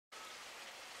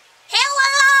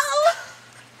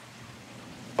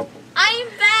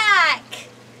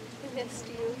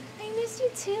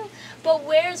to. But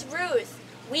where's Ruth?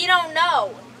 We don't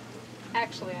know.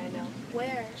 Actually, I know.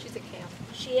 Where? She's at camp.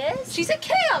 She is? She's at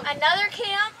camp! Another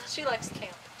camp? She likes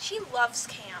camp. She loves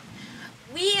camp.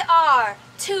 We are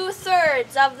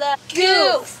 2/3 of the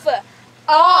Goof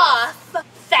Off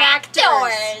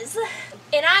Factors.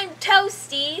 And I'm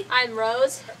Toasty. I'm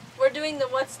Rose. We're doing the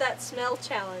What's That Smell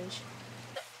challenge.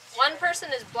 One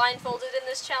person is blindfolded in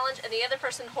this challenge, and the other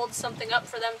person holds something up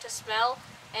for them to smell,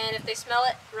 and if they smell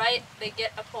it right, they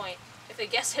get a point. If they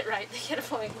guess it right, they get a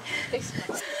point. They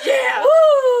smell it. Yeah!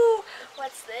 Woo!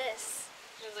 What's this?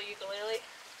 There's a ukulele.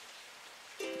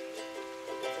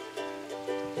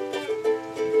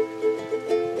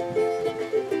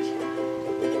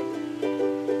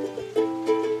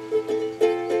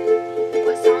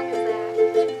 What song is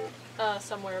that?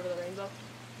 Somewhere over the rainbow.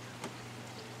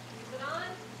 Is it on?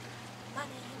 Money,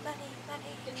 money,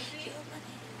 money. Can you see?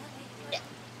 Money, money, money. Yeah.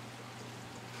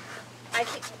 I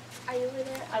can't. Are you over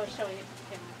there? I was showing it to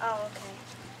the camera. Oh, okay.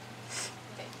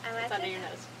 Okay. I'm It's at under the- your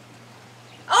nose.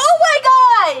 Oh my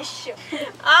gosh!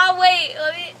 Oh wait,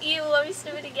 let me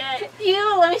sniff it again.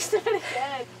 Ew, let me sniff it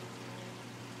again.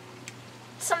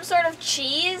 Some sort of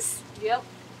cheese? Yep.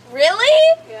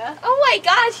 Really? Yeah. Oh my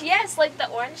gosh, yes, like the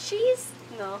orange cheese?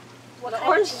 No. What The kind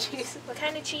orange of cheese. What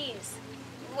kind of cheese?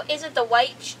 Is it the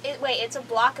white wait, it's a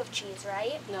block of cheese,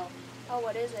 right? No. Oh,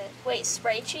 what is it? Wait,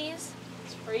 spray cheese?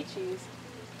 It's free cheese.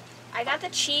 I got the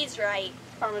cheese right.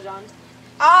 Parmesan.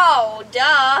 Oh,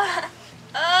 duh.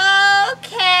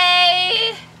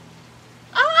 Okay.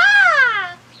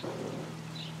 Ah!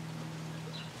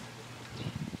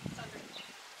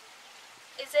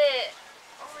 Is it?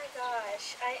 Oh my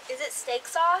gosh! Is it steak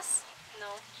sauce? No.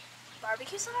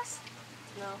 Barbecue sauce?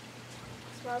 No.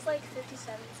 Smells like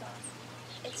 57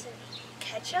 sauce. It's in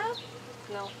ketchup?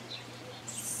 No.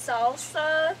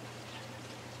 Salsa?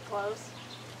 Close.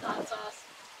 Hot sauce.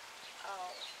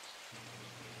 Oh.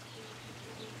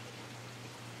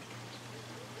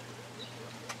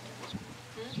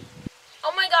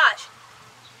 Oh my gosh!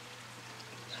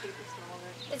 You can smell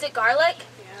it. Is it garlic?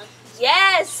 Yeah.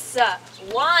 Yes!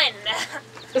 One!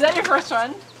 Is that your first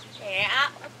one? Yeah.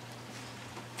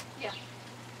 Yeah.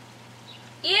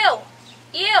 Ew!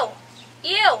 Ew!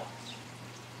 Ew!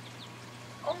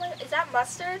 Oh my, is that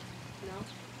mustard?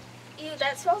 No. Ew,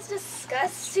 that smells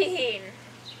disgusting.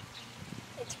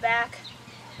 It's back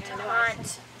to Yeah, I know.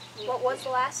 haunt. What was the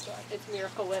last one? It's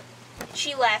Miracle Whip.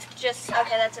 She left, just,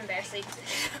 okay, that's embarrassing.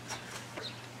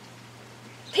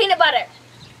 Peanut butter.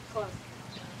 Close.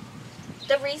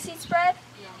 The Reese's spread.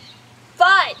 No.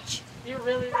 Fudge. You're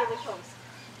really, really close.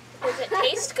 Does it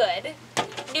taste good?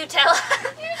 Nutella.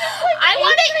 I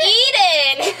want to eat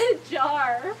it.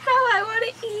 Jar. How I want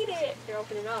to eat it. You're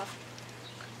opening off.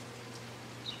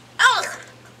 Ugh.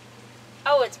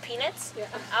 Oh, it's peanuts? Yeah.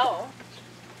 Oh.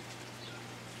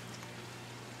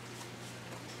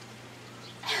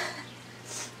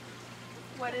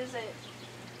 What is it?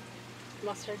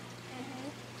 Mustard.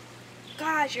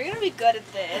 Gosh, you're gonna be good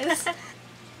at this.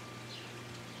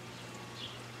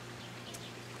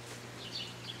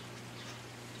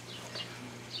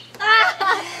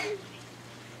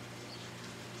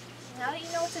 Now that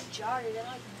you know it's a jar, you're gonna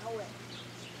like know it.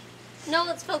 No,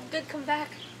 it smelled good. Come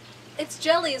back. It's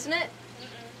jelly, isn't it?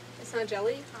 It's not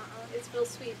jelly? It smells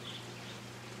sweet.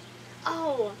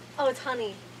 Oh. Oh, it's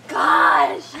honey.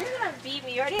 Gosh, you're gonna beat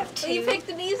me. You already have two. Well, you picked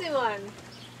an easy one.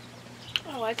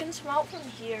 Oh, I can smell it from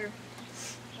here.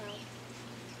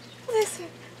 Listen.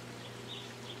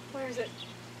 Where is it?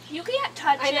 You can't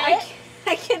touch I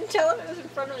it. can't tell if it was in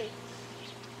front of me.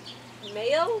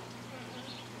 Mayo?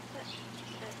 That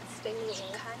stings a little.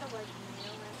 Kind of like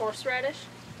mayo. Horseradish?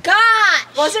 Gosh!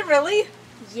 Was it really?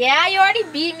 Yeah, you already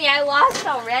beat me. I lost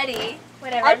already.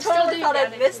 Whatever. I I'm still totally doing thought I'd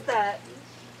damage. missed that.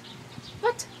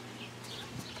 What?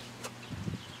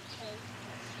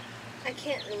 I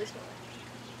can't really smell it.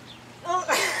 Oh.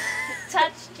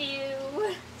 Touched you.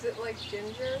 Is it like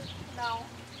ginger? No.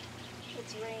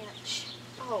 It's ranch.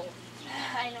 Oh.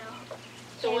 I know.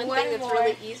 The Okay, one one thing that's more.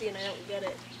 really easy and I don't get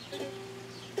it.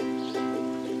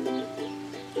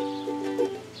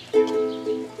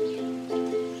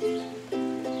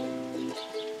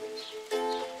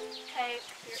 Okay,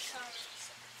 here it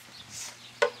comes.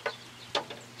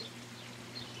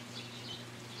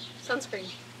 Sunscreen.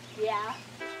 Yeah.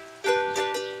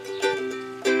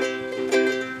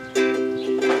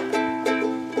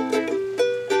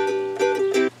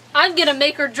 I'm gonna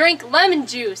make her drink lemon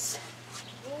juice.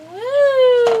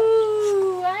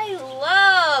 Woo! I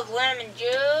love lemon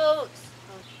juice.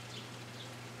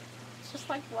 It's just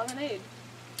like lemonade.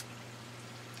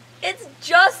 It's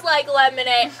just like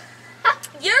lemonade.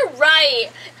 You're right.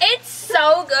 It's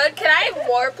so good. Can I have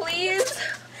more, please?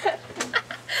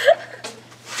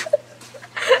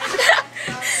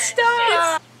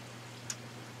 Stop.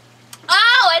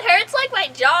 Oh, it hurts like my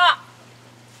jaw.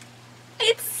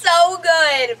 It's so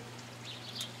good.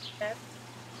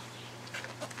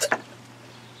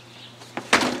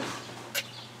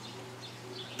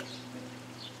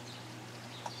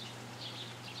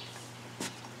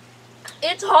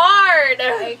 It's hard.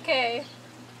 Okay.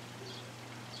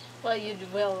 Well, you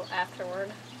will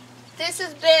afterward. This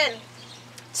has been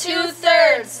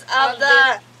 2/3 of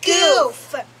the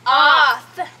Goof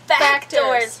Off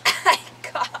Factors.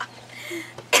 God.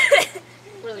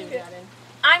 We're leaving that in.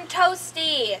 I'm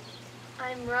Toasty.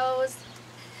 I'm Rose.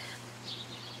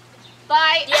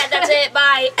 Bye. Yeah, that's it.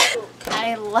 Bye.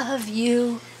 I love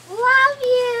you. Love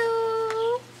you.